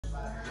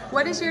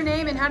What is your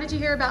name and how did you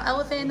hear about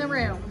Elephant in the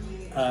Room?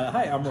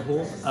 Hi, I'm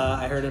Rahul.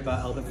 I heard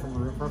about Elephant from a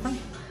Room from a friend.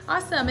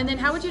 Awesome. And then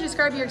how would you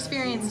describe your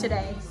experience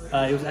today?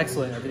 It was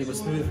excellent. Everything was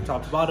smooth from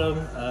top to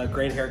bottom.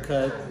 Great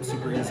haircut.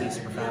 Super easy,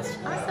 super fast.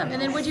 Awesome.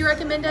 And then would you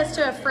recommend us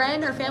to a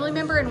friend or family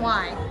member and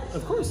why?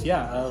 Of course,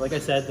 yeah. Like I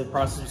said, the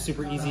process was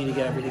super easy to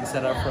get everything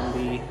set up, from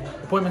the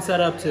appointment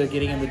setup to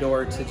getting in the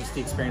door to just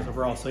the experience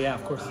overall. So yeah,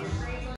 of course.